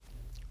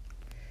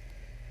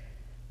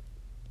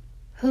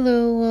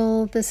Hello,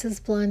 well, this is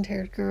Blonde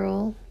Haired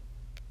Girl.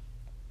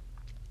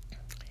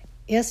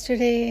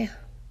 Yesterday,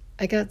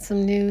 I got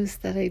some news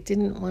that I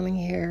didn't want to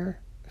hear.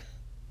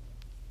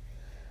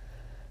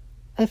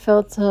 I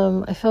felt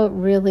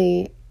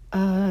really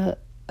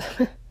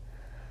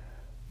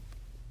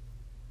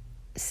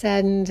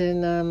saddened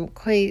and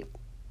quite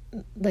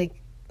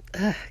like,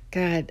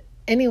 God.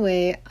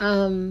 Anyway,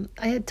 I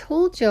had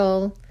told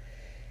y'all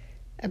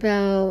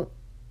about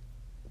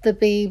the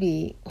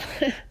baby.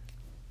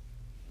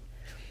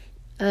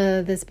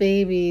 This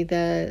baby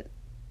that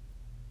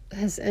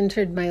has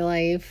entered my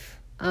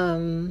life.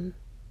 My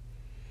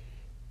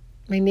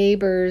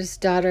neighbor's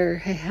daughter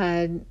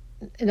had,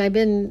 and I've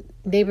been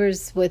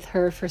neighbors with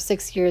her for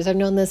 6 years. I've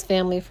known this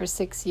family for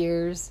 6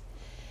 years,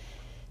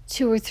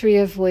 2 or 3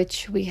 of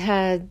which we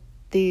had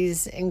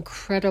these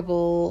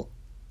incredible,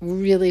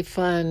 really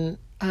fun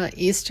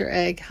Easter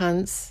egg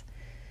hunts.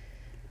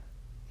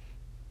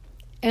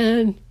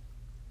 And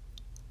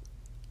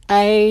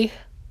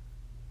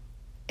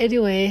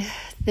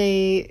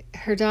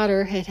her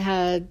daughter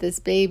had this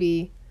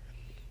baby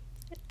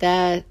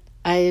that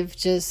I've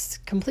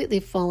just completely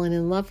fallen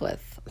in love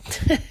with.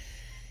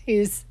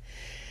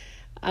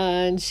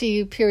 And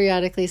she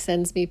periodically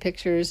sends me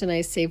pictures and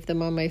I save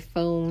them on my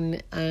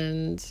phone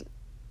and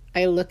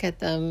I look at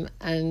them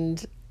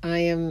and I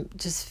am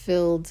just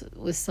filled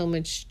with so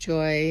much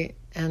joy.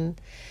 And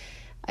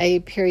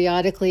I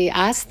periodically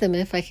ask them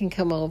if I can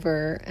come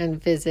over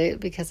and visit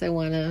because I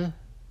want to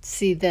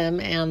see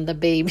them and the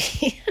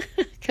baby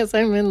because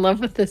I'm in love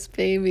with this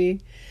baby.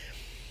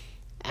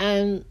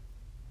 And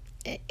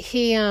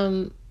she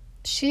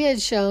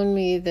had shown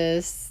me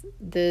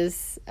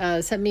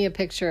sent me a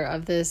picture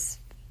of this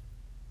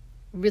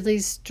really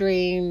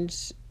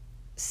strange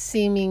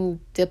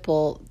seeming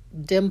dimple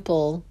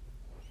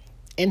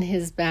in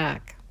his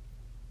back.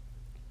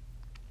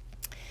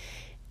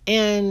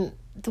 And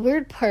the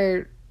weird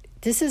part,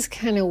 this is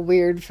kind of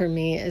weird for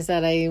me, is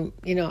that I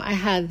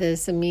had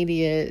this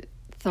immediate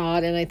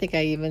thought, and I think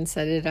I even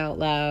said it out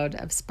loud,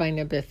 of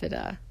spina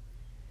bifida.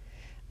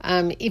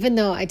 Even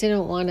though I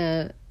didn't want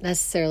to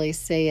necessarily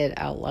say it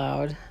out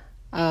loud.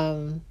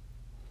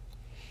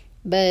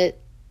 But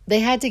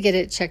they had to get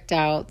it checked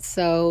out.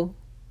 So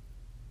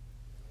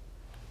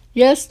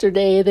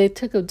yesterday they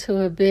took him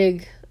to a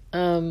big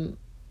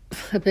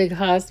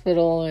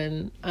hospital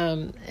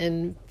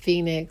in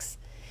Phoenix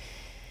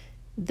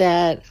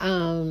that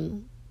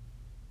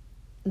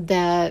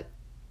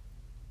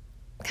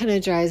kind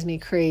of drives me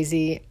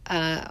crazy,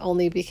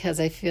 only because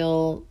I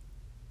feel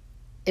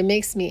it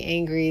makes me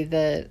angry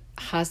that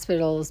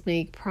hospitals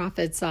make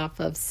profits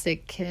off of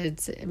sick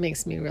kids. It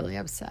makes me really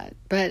upset.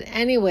 But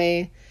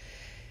anyway,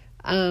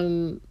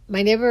 my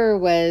neighbor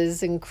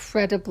was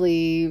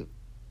incredibly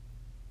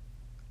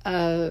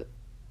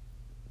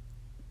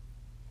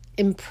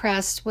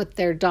impressed with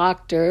their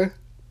doctor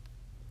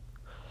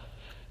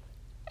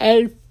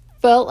and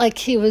felt like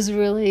he was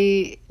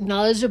really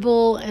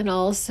knowledgeable, and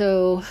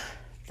also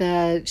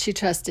that she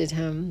trusted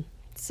him.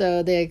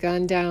 So they had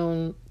gone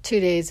down 2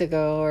 days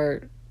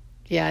ago,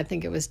 I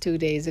think it was 2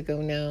 days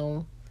ago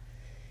now,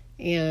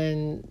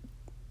 and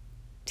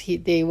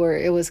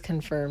it was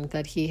confirmed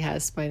that he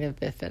has spina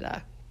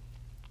bifida.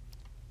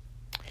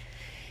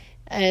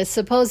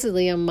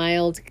 Supposedly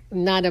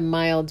not a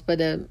mild,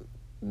 but a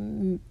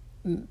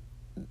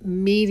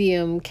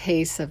medium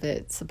case of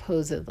it,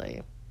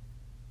 supposedly.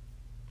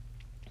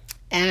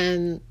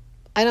 And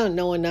I don't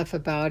know enough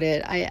about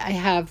it. I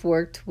have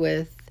worked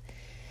with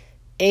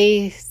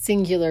a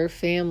singular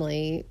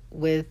family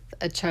with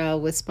a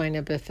child with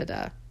spina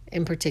bifida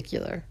in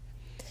particular.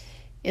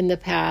 In the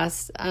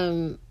past,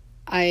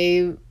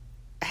 I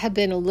have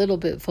been a little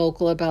bit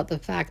vocal about the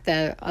fact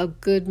that a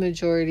good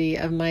majority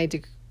of my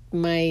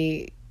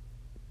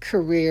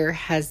career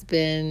has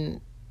been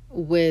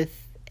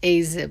with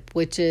AZIP,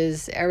 which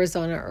is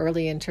Arizona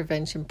Early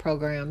Intervention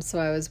Program. So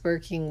I was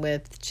working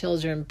with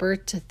children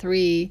birth to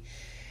 3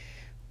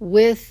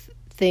 with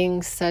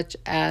things such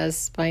as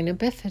spina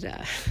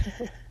bifida.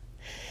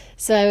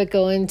 So I would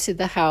go into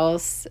the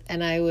house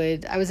and I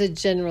was a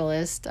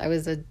generalist. I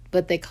was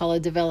what they call a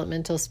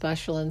developmental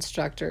special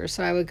instructor.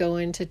 So I would go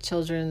into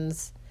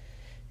children's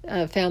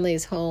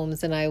families'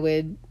 homes and I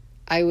would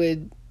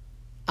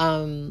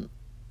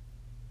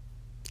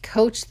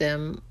coach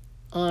them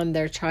on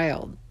their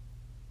child,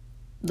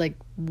 like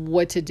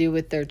what to do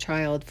with their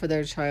child for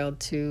their child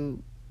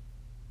to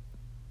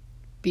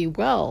be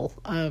well.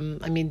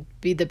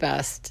 Be the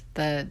best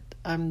that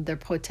their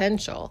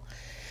potential,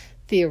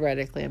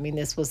 theoretically.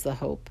 This was the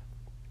hope.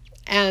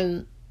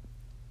 And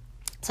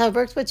so I've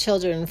worked with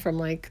children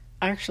from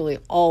actually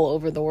all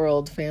over the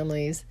world,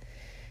 families.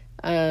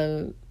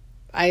 I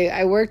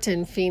worked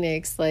in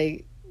Phoenix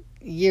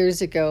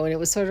years ago, and it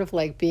was sort of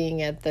like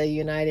being at the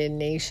United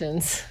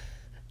Nations.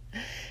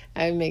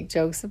 I make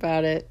jokes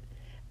about it.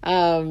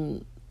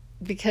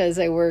 Because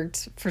I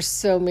worked for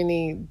so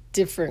many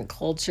different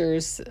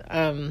cultures,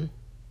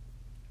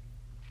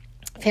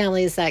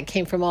 families that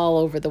came from all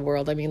over the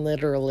world.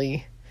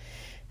 Literally,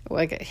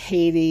 like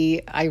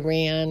Haiti,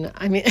 Iran.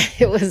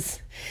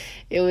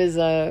 It it was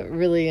a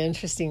really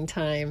interesting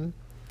time.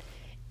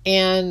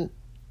 And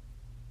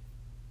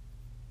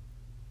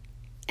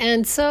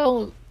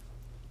so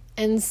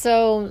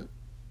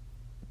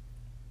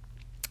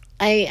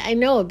I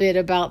know a bit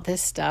about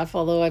this stuff,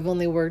 although I've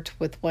only worked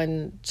with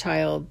one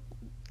child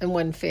and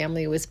one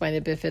family with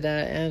spina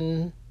bifida,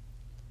 and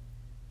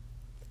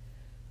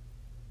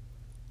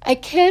I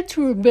can't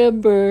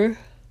remember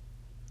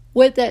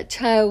what that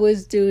child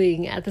was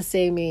doing at the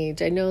same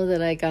age. I know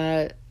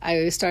that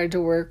I started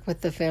to work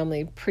with the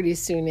family pretty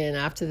soon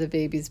after the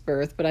baby's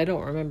birth, but I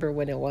don't remember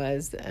when it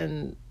was.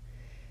 And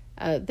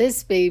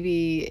this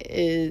baby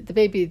is the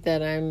baby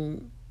that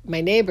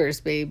my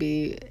neighbor's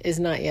baby is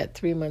not yet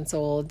 3 months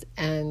old,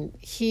 and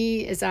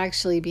he is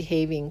actually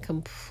behaving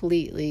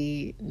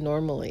completely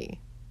normally.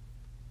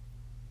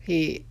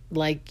 He,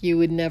 like, you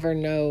would never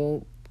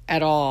know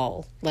at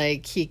all.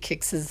 Like, he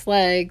kicks his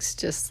legs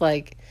just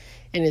like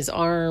in his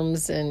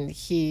arms, and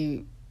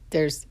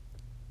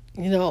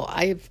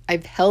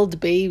I've held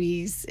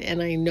babies,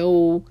 and I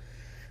know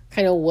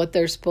kind of what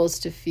they're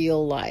supposed to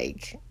feel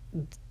like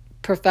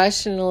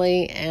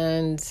professionally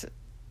and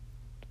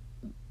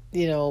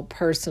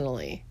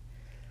personally.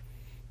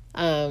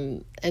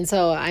 And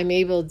so I'm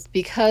able,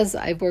 because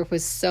I've worked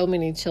with so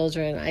many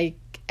children, I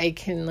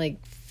can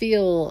like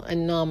feel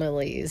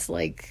anomalies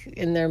like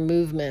in their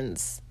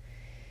movements.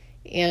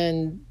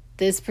 And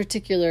this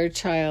particular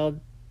child,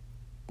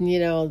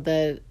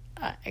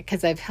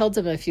 because I've held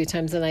him a few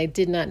times and I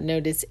did not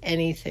notice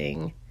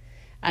anything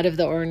out of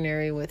the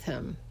ordinary with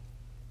him.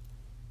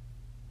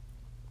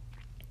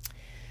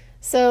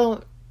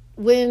 So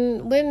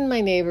when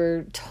my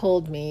neighbor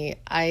told me,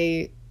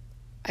 I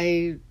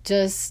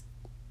just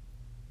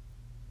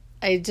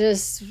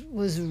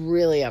was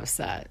really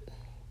upset.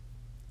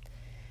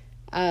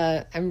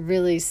 I'm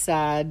really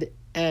sad,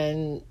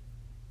 and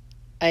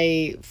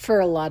for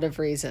a lot of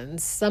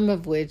reasons, some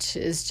of which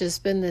has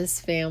just been this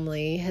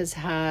family has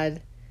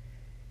had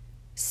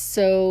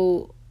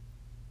so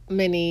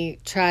many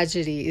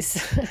tragedies.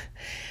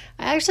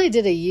 I actually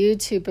did a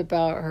YouTube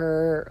about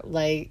her,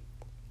 like,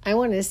 I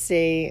want to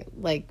say,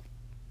 like,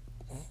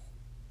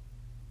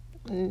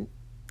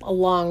 a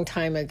long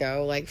time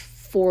ago, like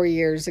 4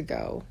 years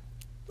ago.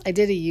 I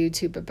did a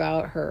YouTube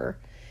about her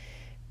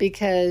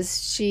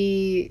because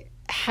she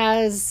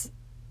has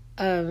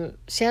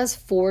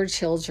 4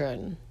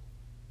 children,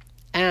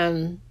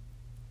 and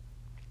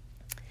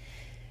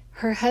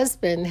her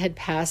husband had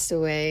passed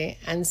away,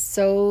 and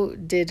so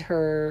did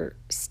her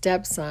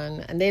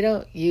stepson, and they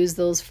don't use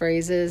those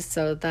phrases,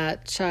 so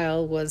that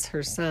child was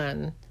her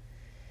son.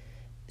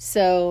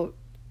 So,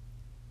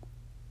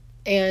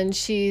 and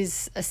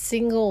she's a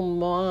single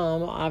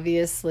mom,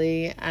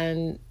 obviously,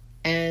 and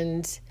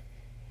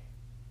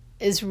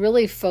is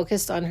really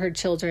focused on her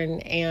children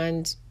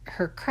and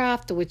her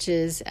craft, which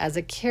is as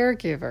a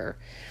caregiver.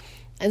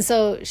 And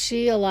so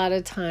she a lot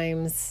of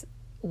times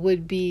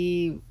would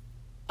be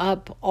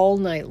up all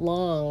night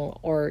long,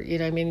 or,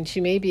 she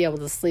may be able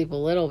to sleep a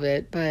little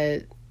bit,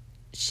 but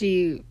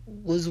she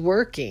was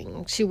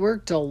working. She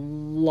worked a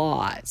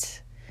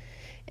lot,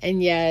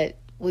 and yet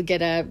would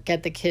get up,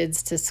 get the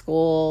kids to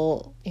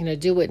school,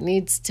 do what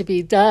needs to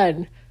be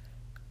done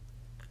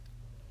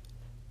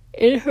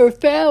in her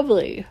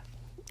family.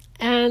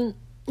 And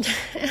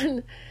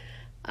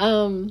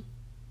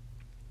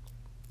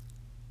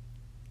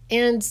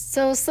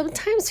so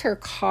sometimes her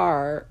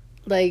car,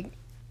 the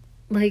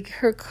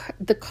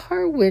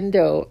car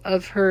window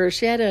of her,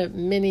 she had a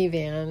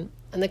minivan,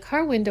 and the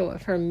car window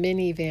of her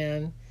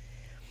minivan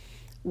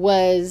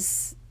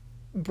was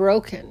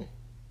broken.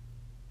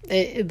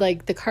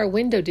 The car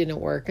window didn't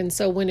work. And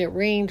so when it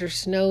rained or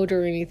snowed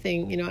or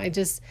anything,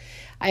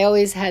 I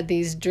always had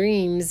these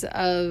dreams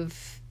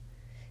of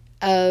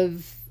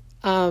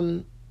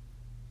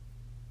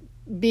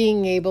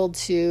being able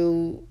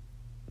to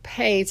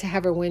pay to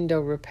have her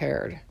window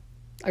repaired.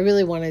 I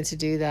really wanted to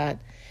do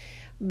that.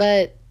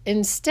 But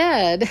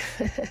instead,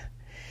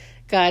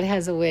 God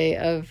has a way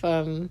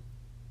of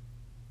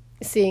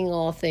seeing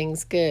all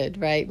things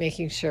good, right?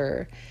 Making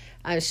sure.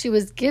 She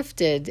was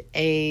gifted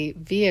a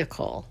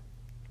vehicle.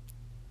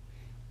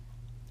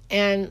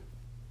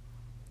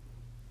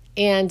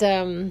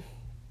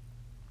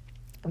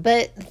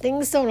 But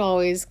things don't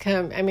always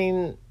come. I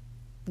mean,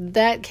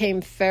 that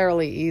came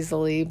fairly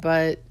easily,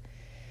 but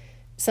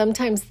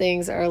sometimes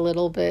things are a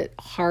little bit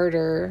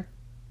harder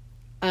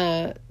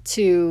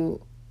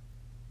to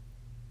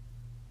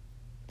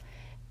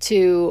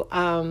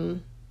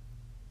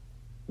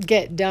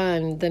get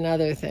done than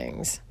other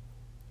things.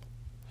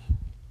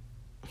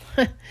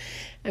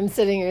 I'm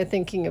sitting here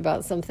thinking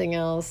about something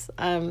else.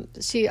 Anyway,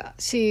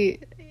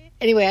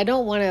 I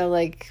don't want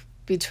to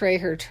betray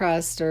her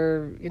trust,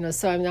 or,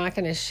 so I'm not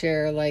going to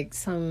share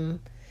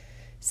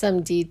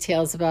some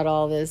details about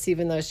all this,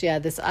 even though she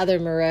had this other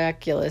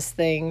miraculous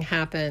thing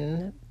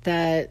happen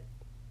that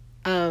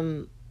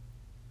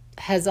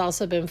has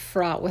also been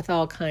fraught with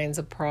all kinds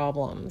of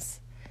problems.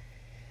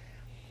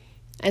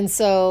 And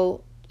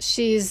so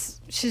she's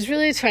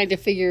really trying to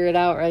figure it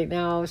out right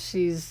now.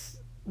 She's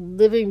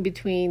living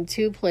between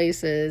 2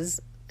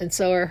 places, and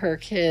so are her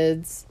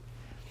kids.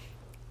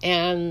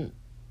 And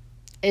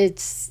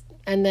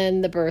and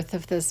then the birth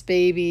of this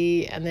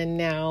baby, and then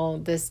now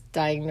this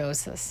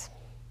diagnosis.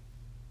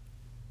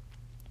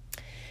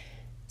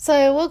 So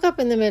I woke up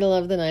in the middle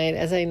of the night,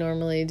 as I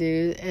normally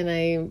do, and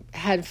I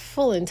had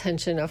full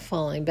intention of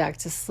falling back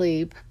to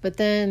sleep. But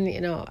then,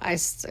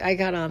 I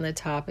got on the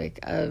topic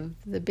of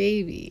the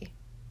baby.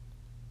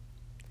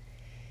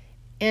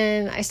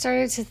 And I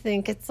started to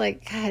think, it's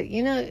like, God,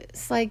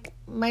 it's like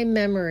my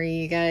memory,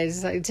 you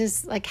guys. I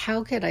just, like,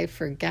 how could I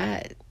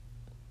forget?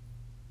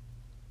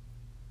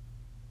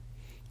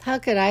 How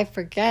could I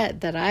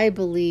forget that I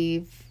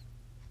believe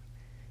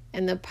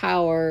in the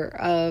power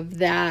of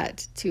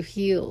that to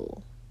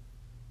heal?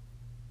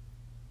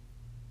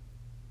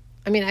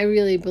 I mean, I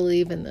really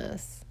believe in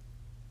this.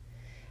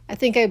 I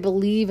think I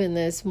believe in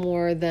this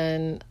more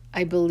than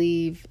I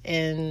believe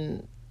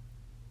in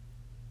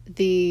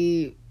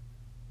the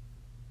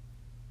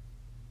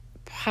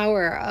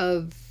power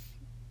of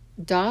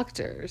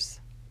doctors.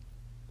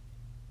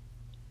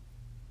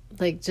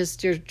 Like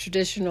just your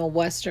traditional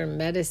Western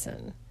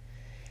medicine.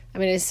 I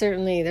mean,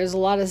 there's a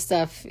lot of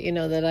stuff,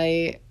 that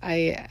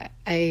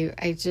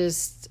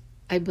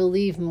I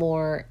believe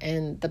more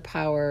in the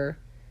power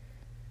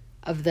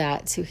of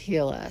that to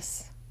heal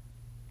us.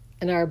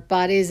 And our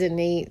body's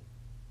innate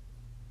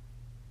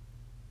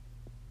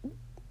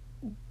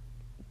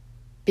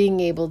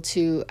being able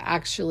to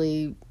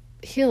actually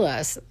heal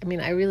us. I mean,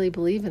 I really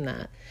believe in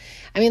that.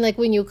 I mean, like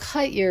when you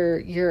cut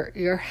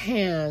your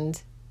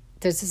hand,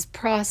 there's this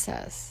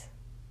process.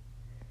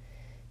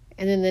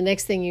 And then the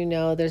next thing you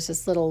know, there's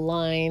this little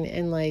line,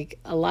 and like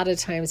a lot of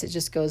times it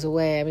just goes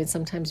away. I mean,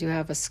 sometimes you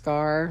have a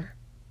scar,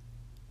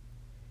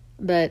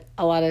 but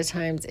a lot of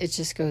times it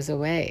just goes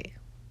away,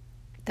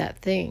 that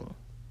thing.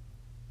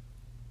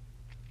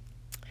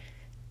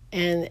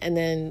 And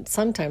then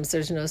sometimes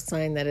there's no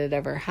sign that it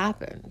ever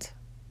happened.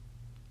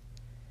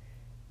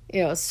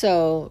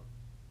 So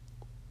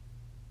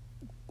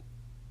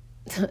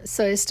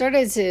I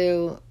started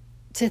to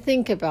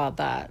think about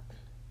that.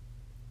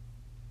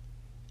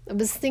 I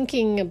was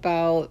thinking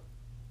about,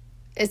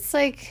 it's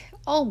like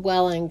all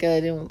well and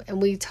good,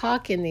 and we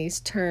talk in these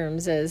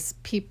terms as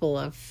people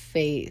of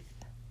faith.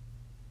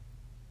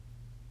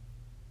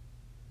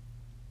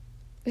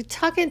 We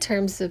talk in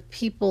terms of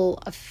people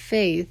of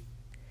faith,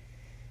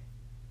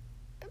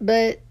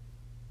 but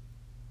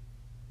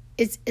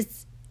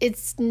it's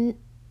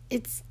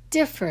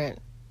different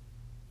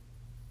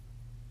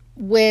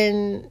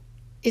when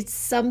it's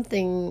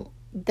something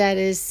that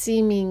is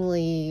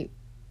seemingly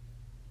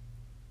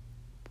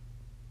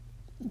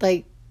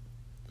like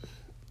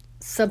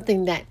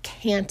something that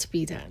can't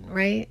be done,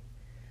 right?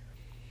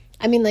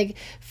 I mean, like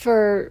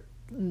for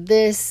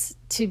this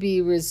to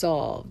be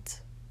resolved,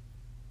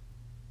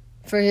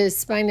 for his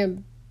spina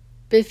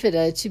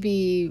bifida to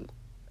be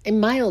a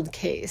mild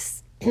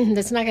case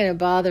that's not going to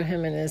bother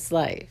him in his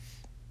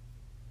life.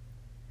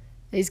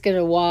 He's going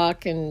to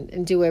walk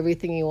and do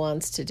everything he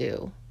wants to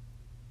do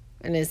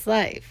in his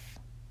life.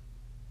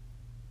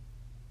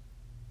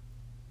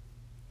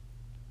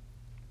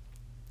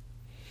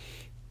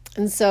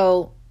 And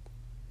so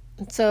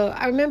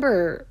I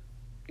remember,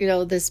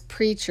 this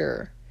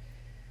preacher.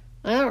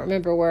 I don't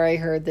remember where I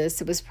heard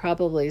this. It was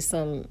probably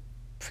some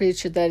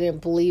preacher that I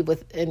didn't believe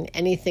in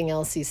anything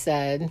else he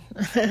said,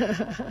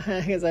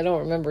 because I don't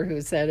remember who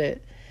said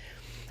it.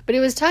 But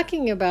he was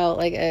talking about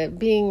like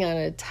being on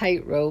a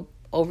tightrope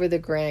over the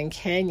Grand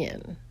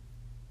Canyon,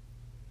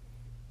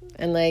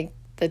 and like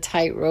the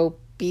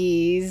tightrope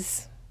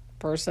bees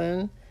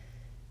person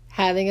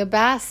having a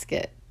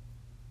basket,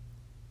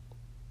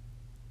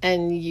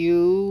 and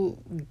you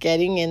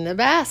getting in the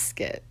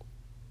basket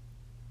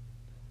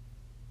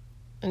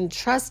and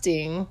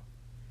trusting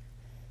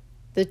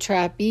the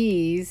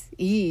trapeze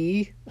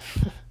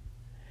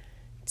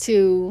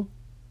to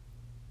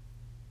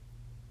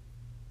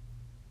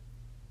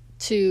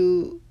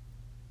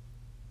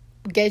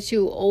get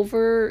you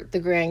over the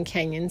Grand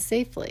Canyon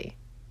safely.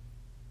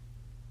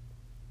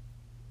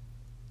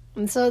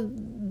 And so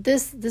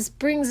this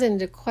brings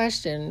into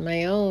question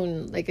my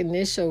own like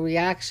initial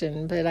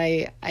reaction, but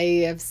I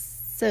have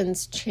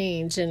since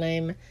changed, and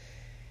I'm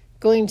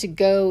going to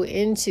go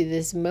into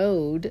this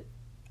mode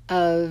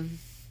of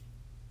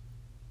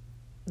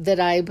that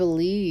I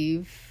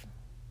believe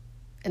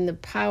in the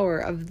power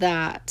of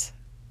that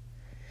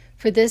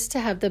for this to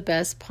have the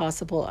best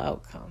possible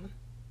outcome.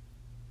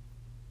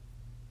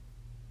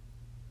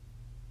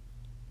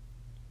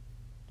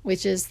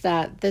 Which is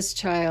that this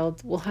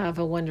child will have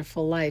a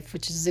wonderful life,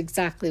 which is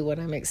exactly what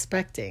I'm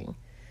expecting.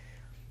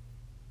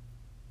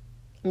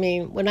 I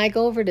mean, when I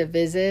go over to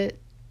visit,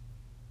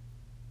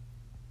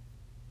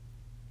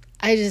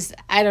 I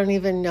don't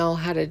even know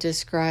how to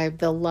describe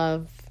the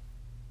love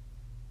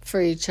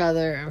for each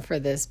other and for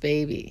this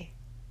baby.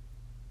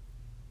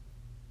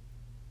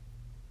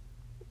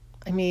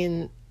 I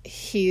mean,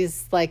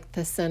 he's like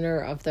the center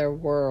of their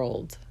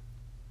world.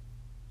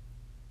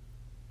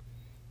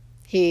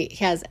 He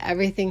has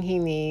everything he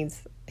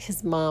needs.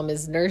 His mom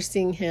is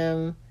nursing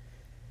him.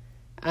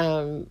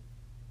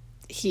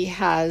 he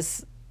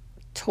has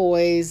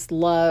toys,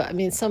 love. I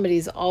mean,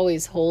 somebody's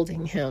always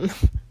holding him.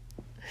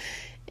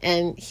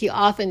 And he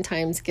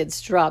oftentimes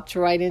gets dropped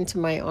right into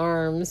my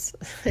arms.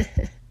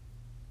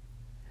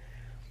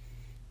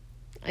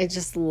 I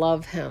just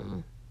love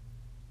him.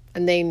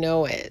 And they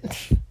know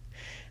it.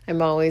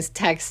 I'm always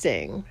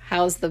texting,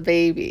 how's the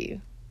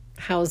baby?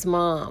 How's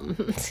mom?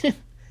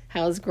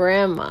 How's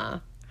grandma?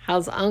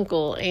 How's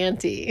uncle,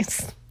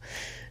 aunties?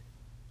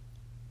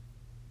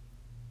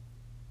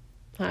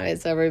 How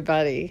is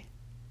everybody?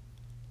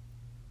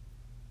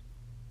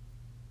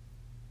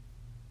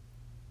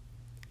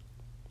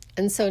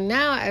 And so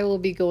now I will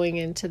be going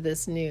into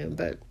this new,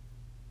 but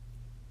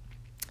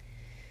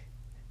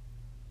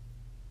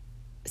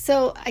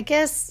so I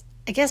guess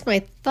my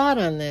thought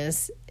on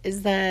this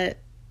is that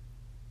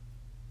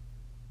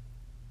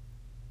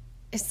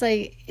it's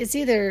like it's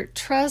either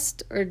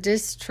trust or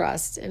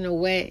distrust in a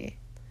way.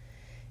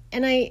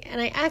 And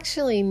I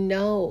actually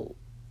know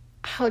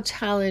how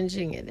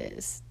challenging it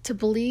is to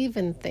believe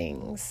in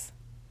things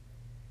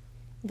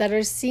that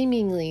are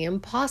seemingly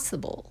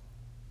impossible.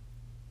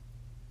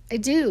 I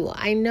do.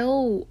 I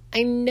know.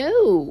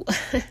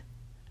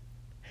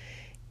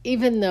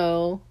 Even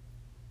though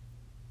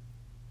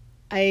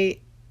I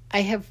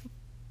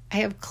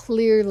have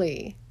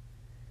clearly,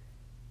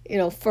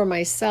 for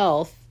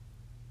myself,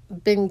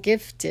 been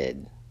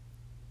gifted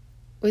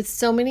with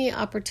so many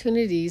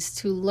opportunities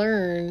to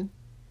learn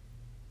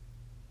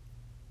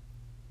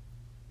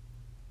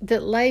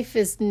that life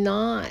is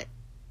not,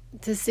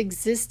 this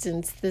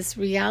existence, this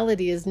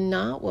reality is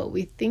not what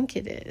we think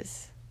it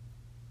is.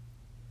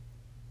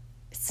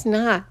 It's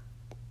not.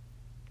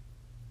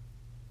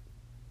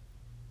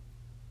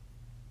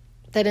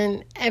 That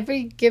in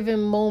every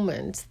given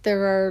moment,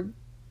 there are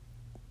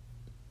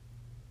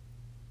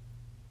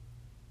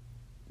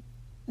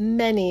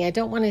many, I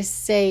don't want to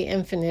say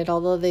infinite,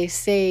 although they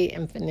say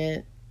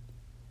infinite,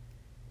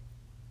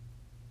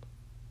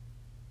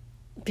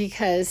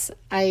 because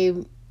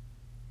I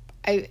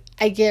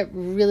get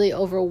really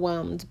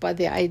overwhelmed by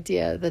the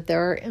idea that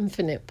there are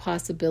infinite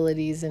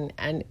possibilities in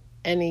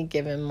any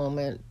given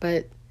moment,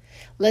 but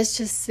let's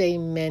just say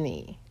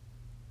many.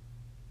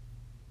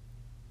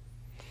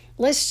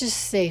 Let's just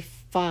say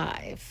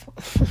 5.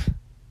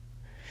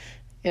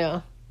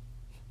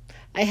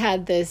 I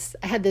had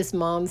this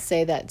mom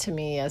say that to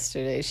me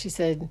yesterday. She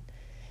said,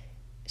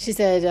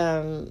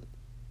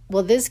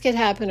 well, this could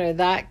happen or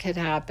that could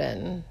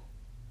happen.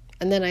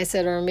 And then I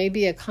said, or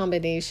maybe a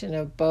combination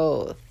of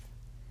both.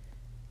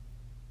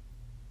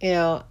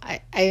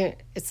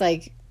 It's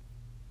like,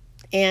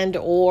 and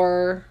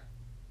or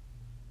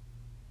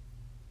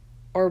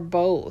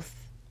both.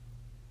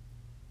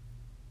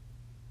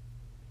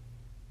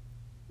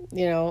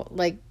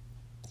 Like,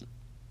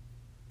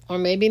 or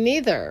maybe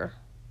neither.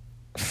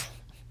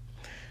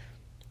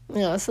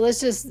 So let's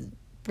just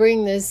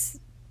bring this,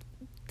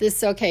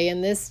 okay,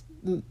 in this,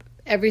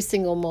 every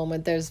single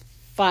moment, there's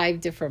 5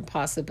 different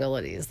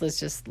possibilities. Let's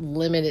just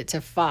limit it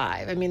to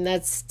 5. I mean,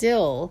 that's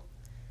still,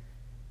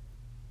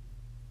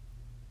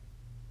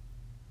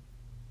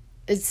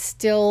 it's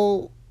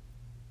still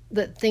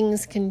that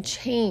things can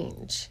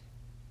change.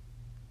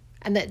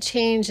 And that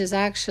change is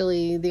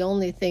actually the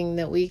only thing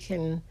that we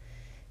can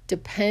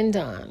depend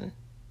on,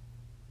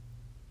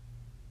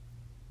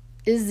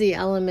 is the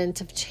element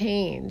of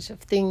change, of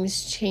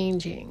things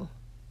changing.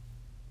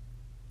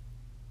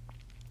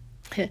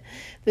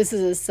 This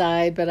is a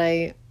side, but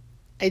I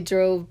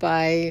drove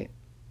by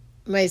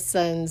my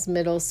son's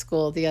middle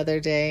school the other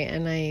day,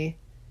 and I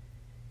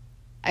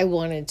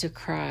wanted to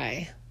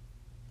cry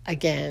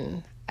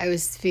again. I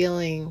was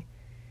feeling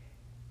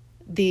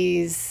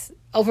these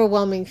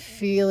overwhelming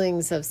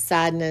feelings of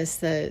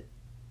sadness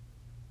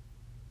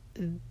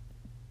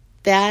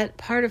that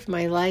part of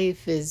my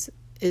life is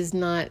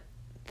not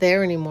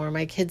there anymore.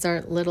 My kids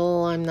aren't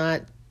little. I'm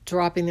not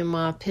dropping them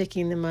off,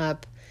 picking them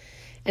up.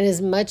 And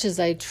as much as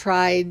I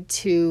tried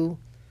to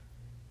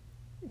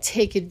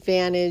take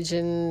advantage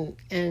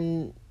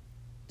and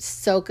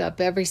soak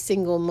up every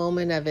single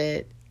moment of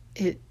it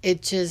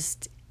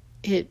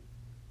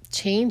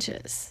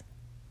changes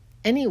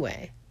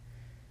anyway.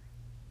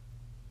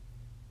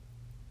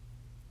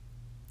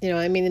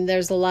 And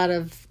there's a lot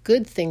of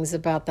good things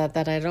about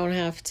that I don't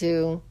have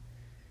to.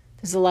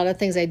 There's a lot of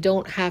things I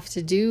don't have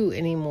to do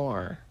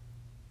anymore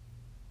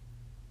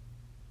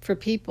for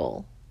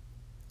people,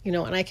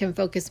 and I can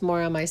focus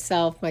more on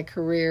myself, my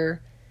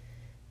career,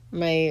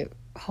 my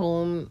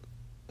home.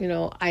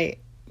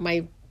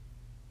 My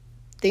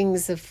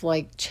things have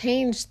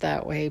changed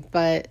that way,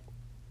 but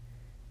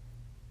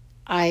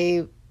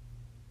I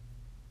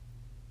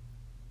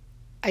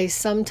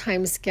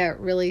sometimes get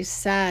really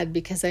sad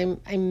because I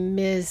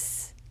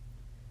miss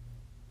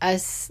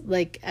us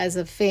as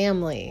a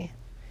family.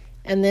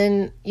 And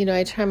then,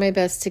 I try my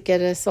best to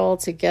get us all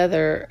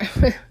together.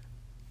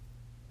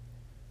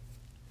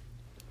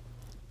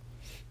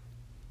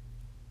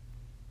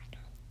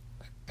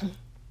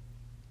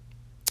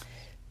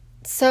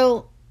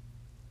 So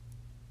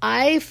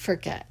I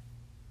forget,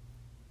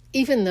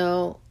 even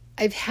though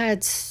I've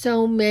had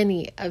so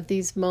many of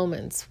these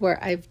moments where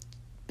I've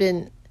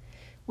been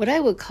what I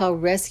would call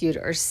rescued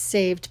or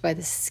saved by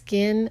the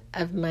skin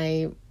of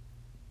my,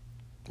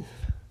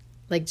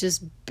 like,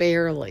 just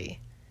barely.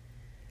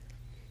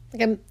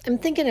 Like, I'm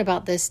thinking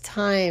about this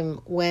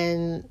time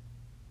when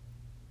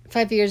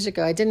 5 years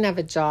ago I didn't have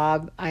a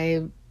job.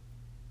 I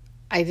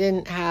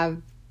didn't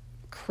have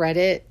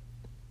credit.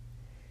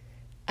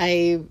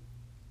 I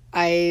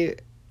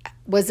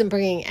wasn't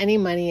bringing any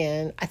money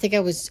in. I think I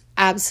was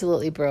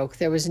absolutely broke.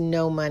 There was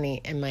no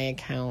money in my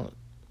account.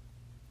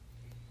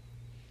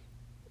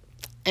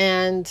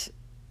 And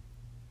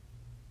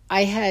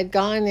I had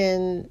gone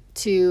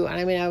into,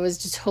 I was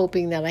just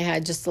hoping that I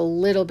had just a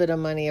little bit of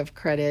money of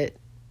credit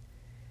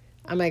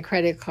on my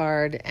credit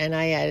card. And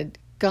I had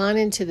gone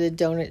into the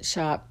donut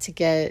shop to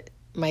get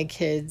my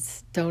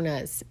kids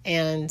donuts.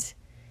 And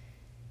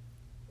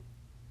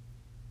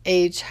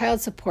a child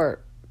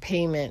support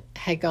payment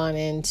had gone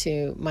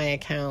into my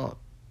account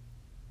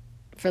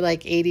for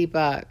like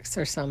 $80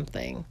 or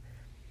something.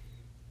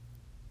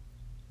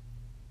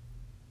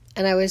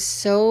 And I was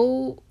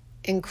so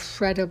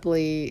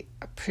incredibly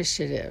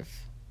appreciative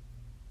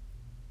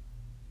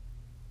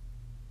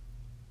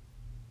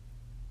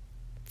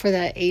for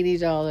that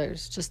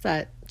 $80, just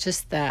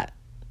that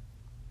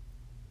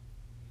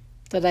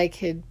I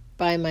could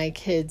buy my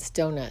kids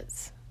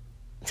donuts.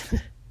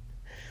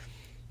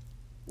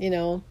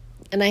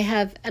 And I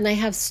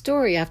have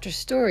story after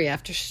story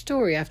after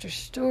story after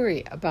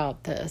story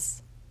about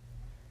this,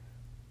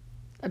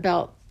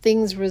 about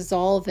things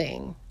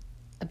resolving,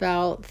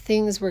 about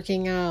things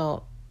working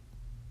out,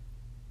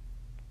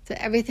 that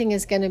everything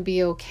is going to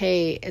be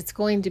okay. It's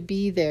going to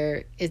be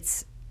there.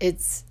 It's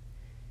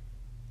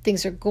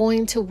things are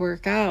going to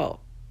work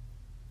out.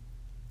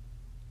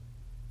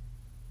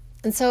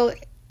 And so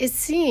it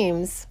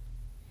seems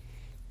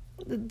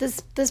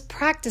this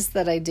practice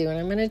that I do, and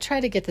I'm going to try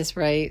to get this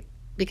right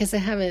because I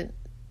haven't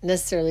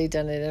necessarily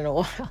done it in a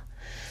while.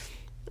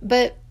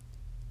 But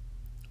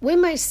when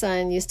my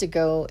son used to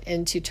go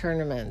into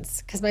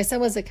tournaments, because my son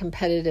was a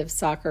competitive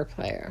soccer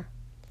player,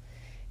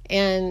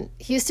 and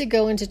he used to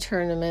go into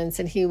tournaments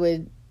and he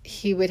would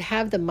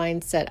have the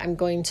mindset, I'm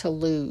going to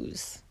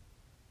lose.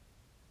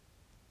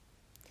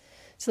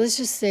 So let's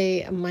just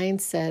say a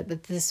mindset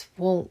that this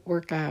won't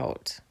work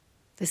out.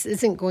 This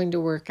isn't going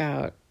to work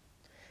out.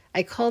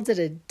 I called it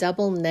a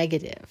double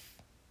negative.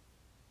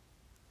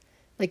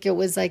 Like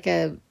it's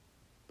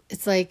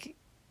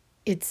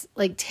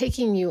like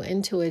taking you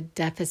into a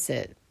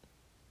deficit.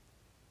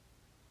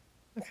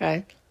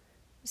 Okay.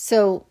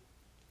 So,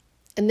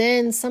 and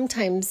then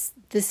sometimes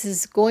this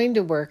is going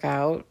to work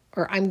out,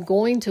 or I'm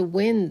going to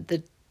win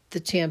the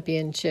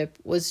championship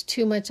was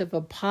too much of a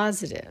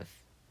positive.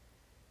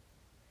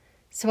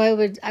 So I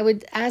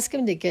would ask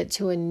him to get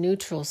to a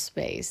neutral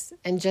space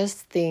and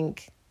just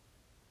think,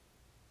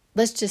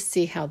 let's just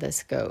see how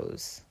this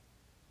goes.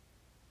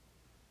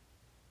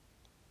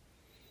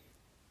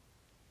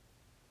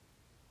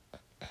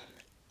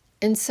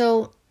 And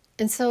so,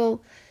 and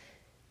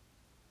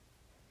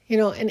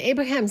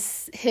Abraham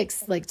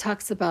Hicks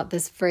talks about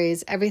this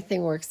phrase,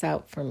 everything works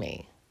out for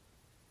me.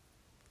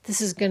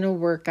 This is going to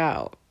work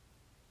out.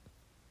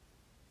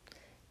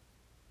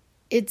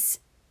 It's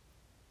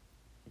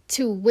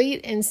to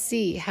wait and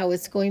see how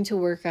it's going to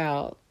work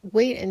out.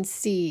 Wait and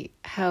see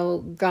how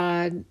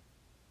God,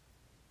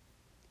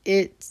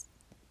 the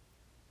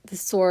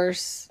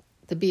source,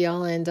 the be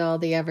all end all,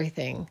 the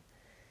everything,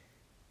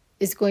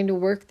 is going to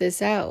work this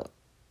out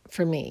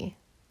for me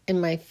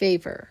in my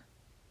favor.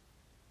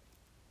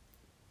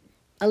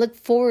 I look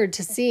forward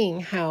to seeing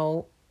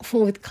how,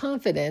 with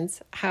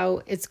confidence,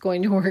 how it's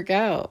going to work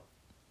out.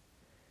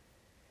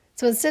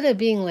 So instead of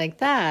being like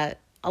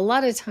that, a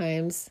lot of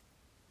times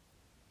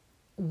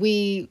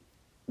we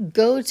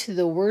go to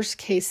the worst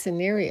case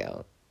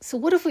scenario. So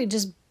what if we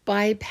just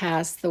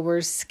bypassed the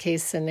worst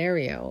case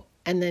scenario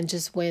and then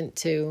just went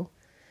to,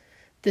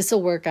 this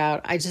will work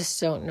out. I just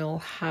don't know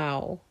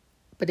how,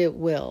 but it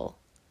will.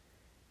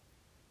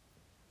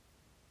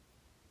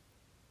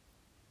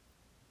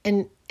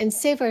 And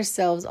save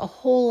ourselves a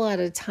whole lot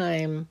of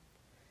time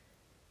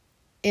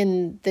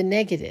in the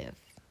negative.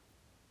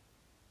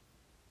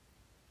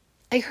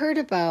 I heard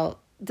about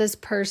this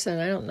person,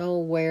 I don't know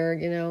where,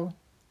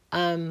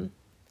 I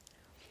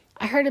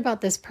heard about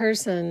this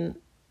person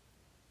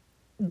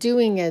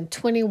doing a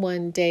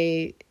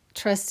 21-day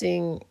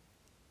trusting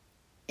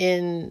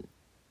in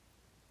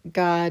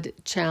God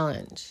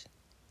challenge.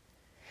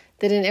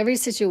 That in every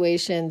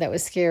situation that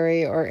was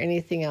scary or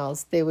anything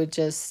else, they would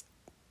just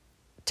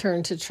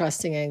turn to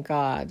trusting in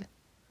God.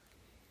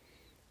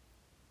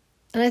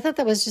 And I thought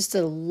that was just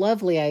a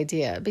lovely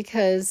idea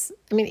because,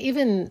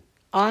 even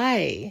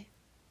I,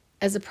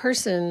 as a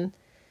person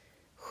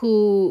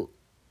who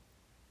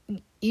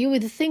you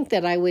would think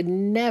that I would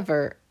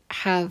never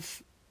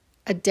have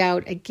a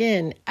doubt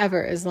again,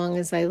 ever, as long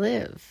as I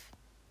live.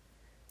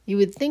 You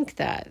would think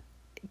that,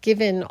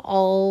 given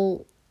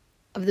all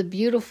of the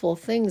beautiful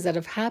things that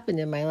have happened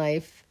in my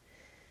life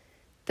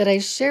that I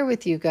share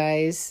with you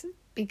guys,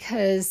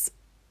 because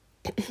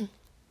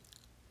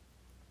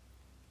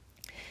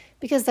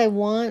because I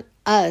want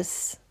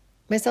us,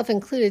 myself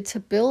included, to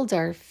build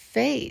our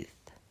faith.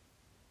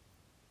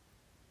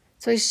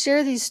 So I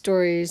share these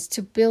stories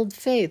to build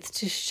faith,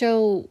 to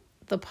show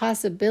the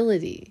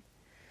possibility.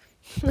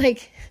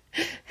 Like,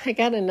 I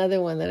got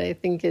another one that I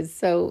think is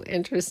so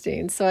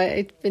interesting. So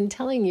I've been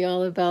telling you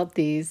all about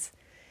these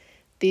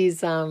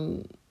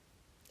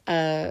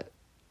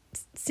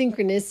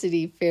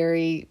synchronicity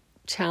fairy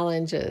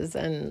challenges,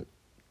 and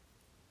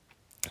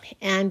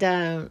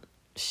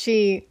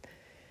she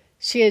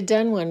had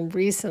done one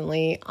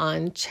recently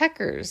on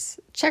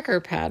checker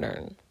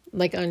pattern,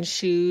 like on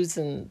shoes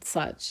and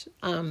such.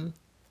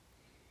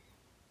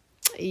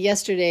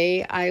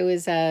 Yesterday I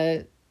was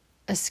at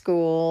a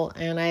school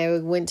and I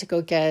went to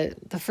go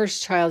get the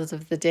first child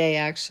of the day,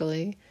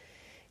 actually,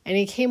 and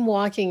he came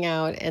walking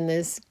out in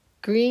this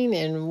green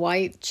and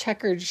white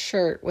checkered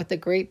shirt with a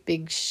great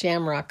big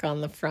shamrock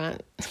on the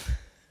front.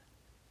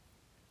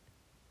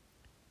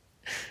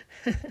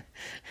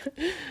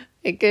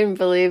 I couldn't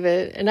believe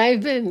it. And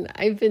I've been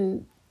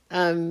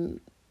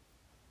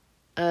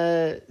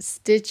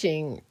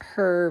stitching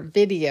her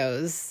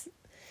videos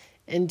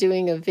and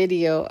doing a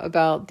video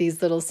about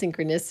these little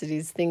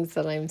synchronicities, things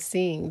that I'm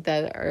seeing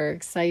that are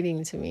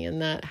exciting to me,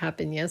 and that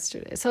happened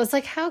yesterday. So it's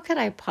like, how could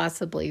I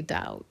possibly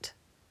doubt?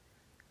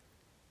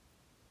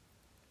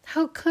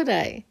 How could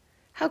I?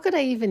 How could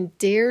I even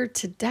dare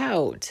to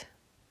doubt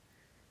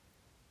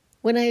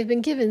when I have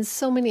been given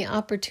so many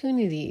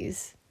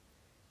opportunities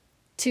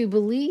to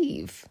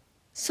believe?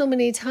 So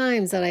many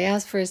times that I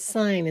asked for a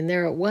sign and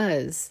there it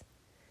was.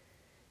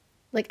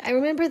 Like, I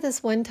remember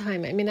this one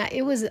time. I mean,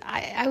 I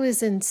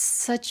was in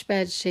such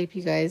bad shape,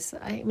 you guys.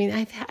 I mean,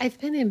 I've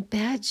been in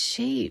bad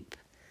shape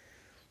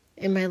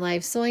in my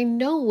life, so I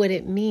know what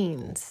it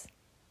means.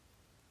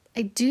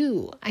 I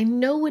do. I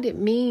know what it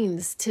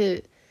means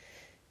to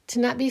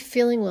not be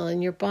feeling well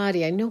in your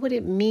body. I know what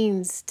it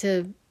means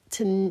to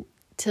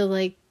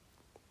like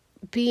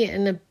be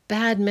in a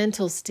bad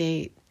mental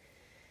state.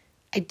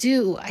 I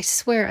do. I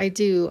swear I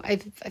do.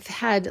 I've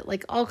had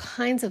like all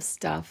kinds of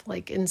stuff,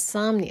 like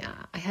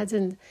insomnia.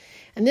 And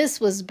this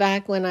was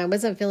back when I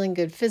wasn't feeling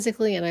good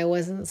physically and I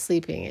wasn't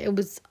sleeping.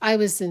 I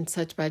was in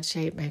such bad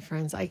shape, my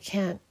friends. I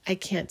can't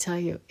tell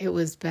you. It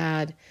was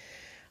bad.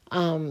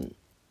 And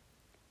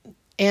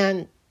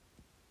I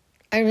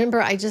remember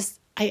I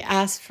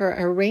asked for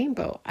a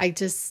rainbow. I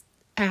just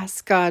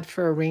asked God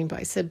for a rainbow.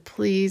 I said,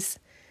 please,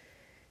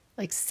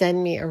 like,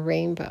 send me a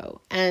rainbow.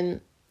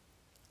 And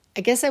I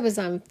guess I was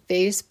on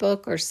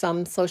Facebook or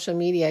some social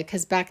media,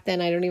 because back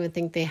then I don't even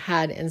think they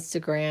had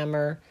Instagram,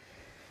 or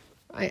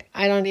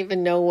I don't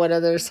even know what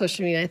other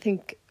social media. I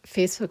think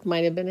Facebook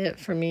might have been it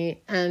for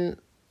me. And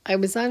I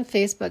was on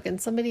Facebook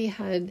and somebody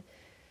had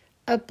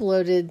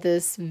uploaded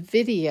this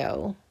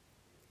video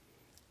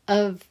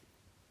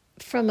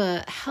from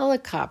a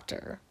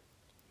helicopter.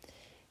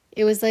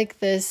 It was like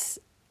this,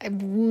 I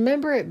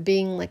remember it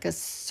being like a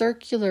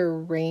circular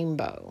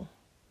rainbow.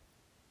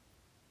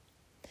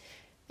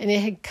 And it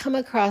had come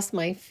across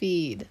my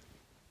feed.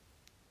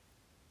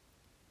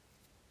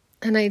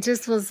 And I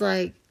just was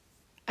like,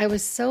 I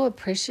was so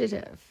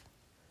appreciative.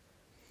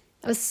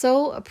 I was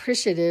so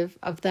appreciative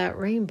of that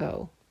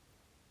rainbow.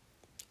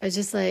 I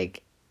just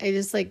like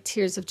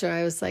tears of joy.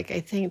 I was like, I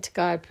thanked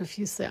God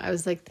profusely. I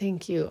was like,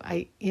 thank you.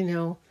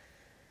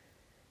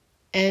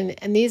 And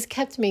these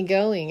kept me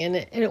going. And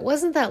it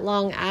wasn't that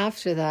long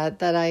after that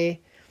I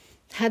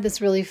had this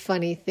really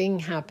funny thing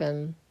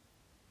happen,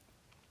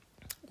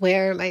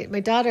 where my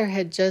daughter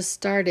had just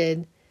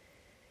started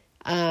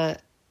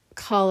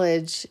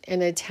college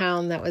in a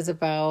town that was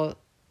about,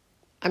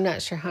 I'm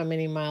not sure how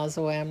many miles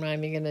away. I'm not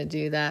even going to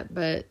do that.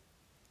 But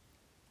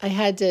I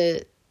had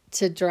to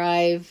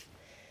drive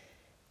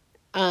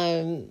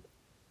 2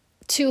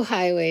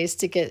 highways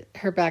to get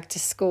her back to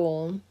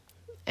school.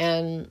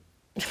 And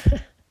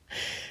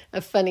a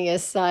funny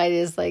aside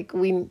is, like,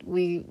 we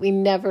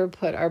never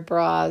put our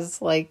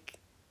bras like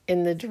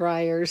in the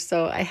dryer,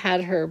 so I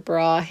had her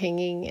bra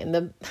hanging in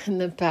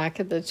the back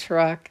of the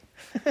truck.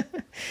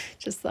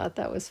 Just thought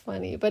that was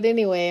funny. But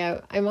anyway,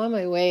 I'm on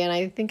my way, and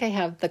I think I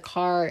have the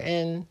car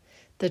in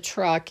the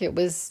truck. It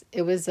was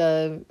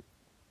a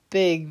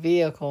big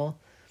vehicle.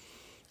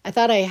 I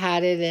thought I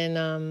had it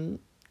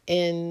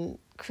in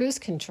cruise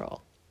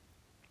control.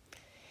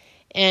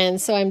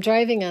 And so I'm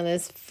driving on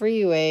this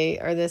freeway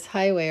or this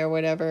highway or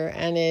whatever,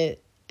 and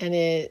it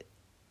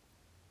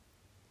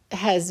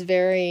has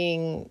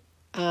varying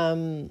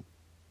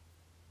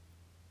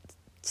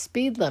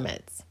speed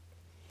limits.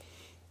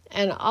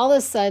 And all of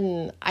a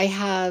sudden, I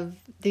have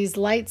these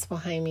lights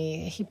behind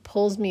me. He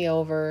pulls me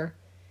over,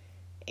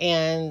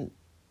 and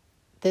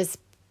this,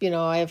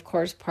 I of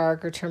course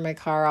park or turn my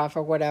car off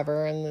or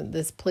whatever, and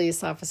this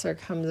police officer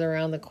comes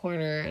around the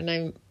corner,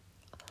 and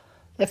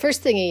the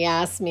first thing he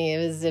asked me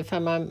is if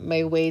I'm on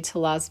my way to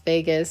Las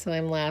Vegas, and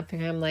I'm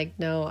laughing. I'm like,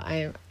 no,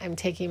 I'm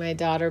taking my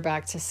daughter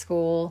back to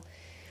school.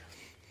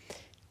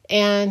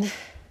 And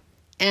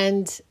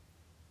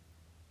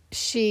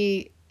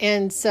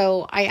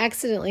so I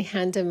accidentally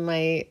handed him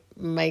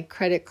my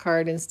credit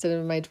card instead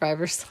of my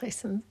driver's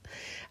license.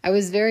 I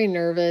was very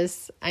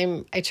nervous.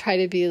 I try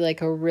to be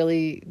like a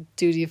really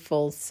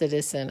dutiful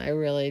citizen. I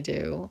really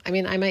do. I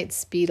mean, I might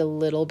speed a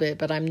little bit,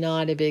 but I'm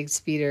not a big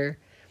speeder.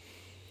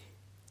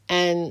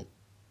 And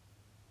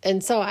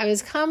so I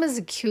was calm as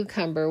a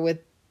cucumber with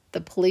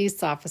the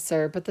police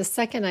officer, but the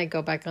second I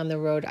go back on the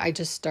road, I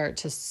just start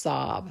to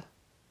sob.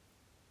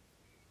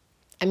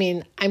 I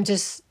mean, I'm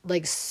just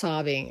like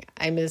sobbing.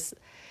 I was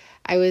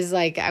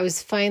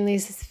finally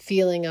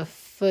feeling a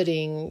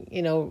footing,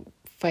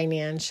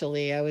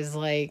 financially. I was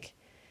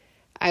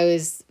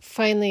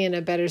finally in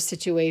a better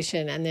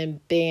situation, and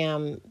then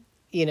bam,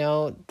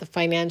 the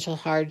financial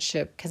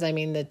hardship, because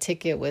the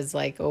ticket was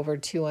like over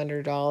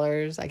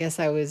 $200. I guess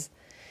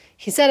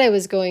he said I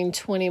was going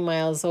 20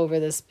 miles over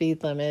the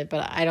speed limit,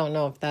 but I don't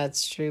know if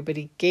that's true, but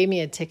he gave me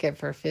a ticket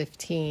for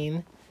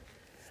 15.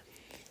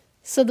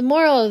 So the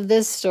moral of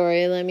this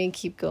story, let me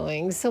keep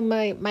going. So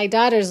my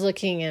daughter's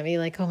looking at me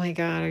like, oh my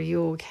God, are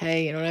you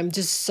okay? And I'm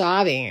just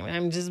sobbing.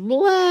 I'm just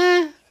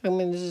blah.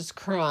 I'm just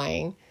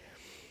crying.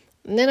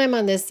 And then I'm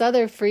on this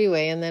other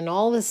freeway, and then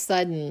all of a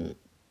sudden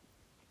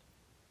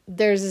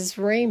there's this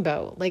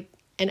rainbow.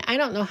 And I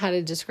don't know how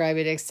to describe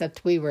it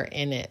except we were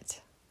in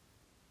it.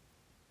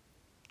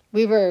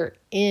 We were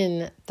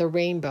in the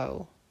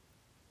rainbow.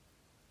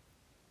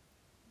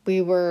 We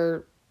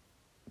were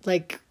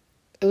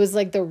it was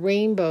like the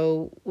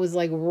rainbow was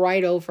like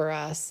right over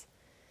us.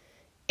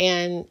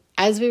 And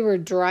as we were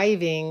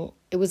driving,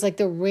 it was like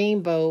the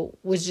rainbow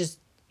was just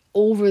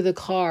over the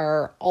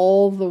car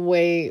all the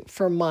way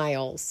for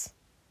miles.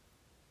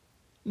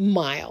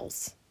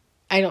 Miles.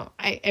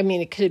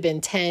 It could have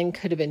been 10,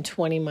 could have been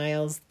 20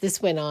 miles.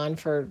 This went on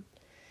for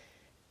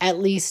at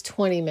least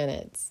 20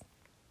 minutes.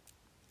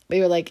 We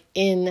were like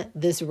in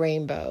this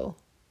rainbow.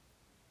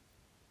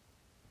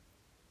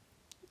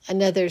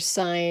 Another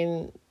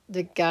sign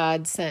that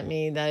God sent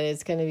me that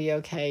it's going to be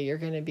okay. You're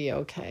going to be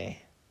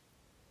okay.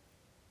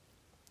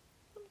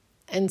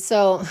 And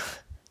so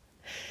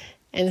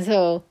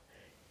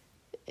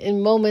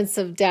in moments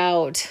of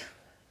doubt,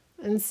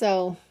 and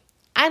so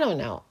I don't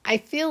know. I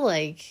feel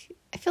like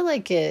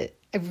it.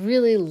 I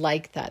really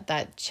like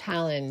that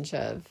challenge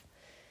of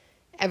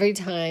every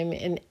time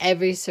in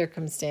every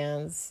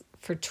circumstance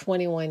for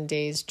 21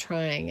 days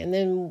trying. And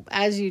then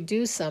as you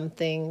do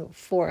something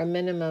for a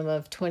minimum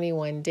of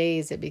 21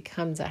 days, it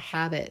becomes a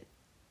habit.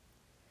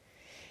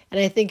 And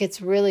I think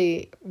it's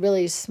really,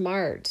 really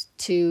smart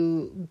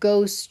to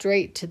go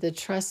straight to the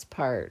trust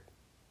part.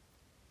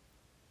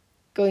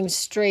 Going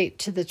straight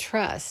to the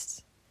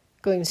trust.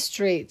 Going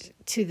straight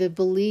to the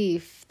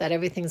belief that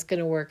everything's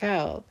going to work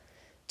out.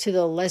 To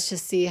the let's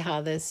just see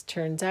how this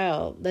turns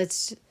out.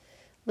 Let's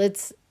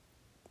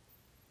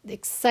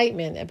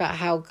excitement about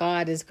how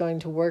God is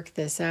going to work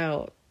this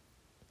out.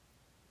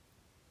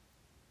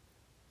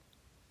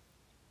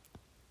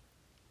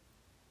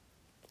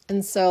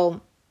 And so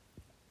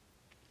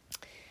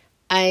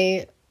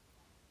I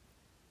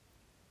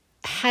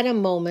had a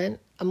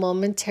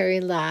momentary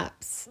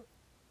lapse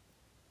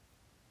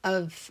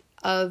of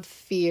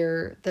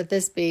fear that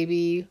this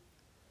baby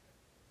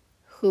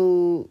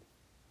who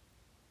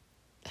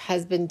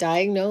has been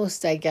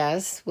diagnosed, I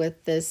guess,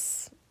 with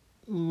this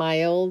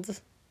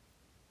mild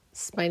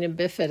spina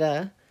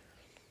bifida,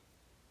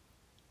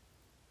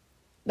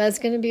 that's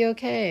going to be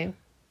okay.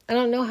 I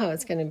don't know how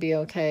it's going to be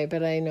okay,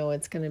 but I know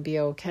it's going to be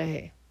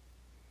okay.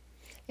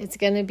 It's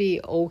going to be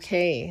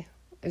okay.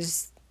 I'm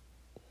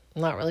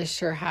not really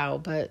sure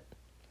how,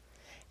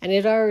 and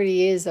it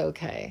already is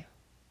okay.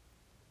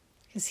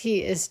 Because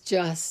he is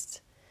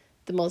just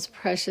the most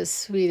precious,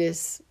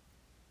 sweetest,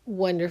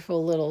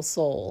 wonderful little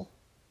soul.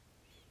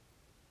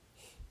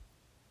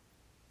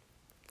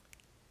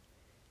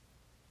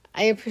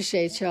 I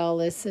appreciate y'all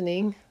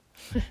listening.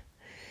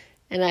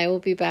 And I will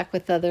be back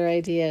with other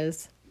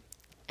ideas.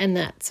 And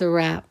that's a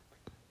wrap.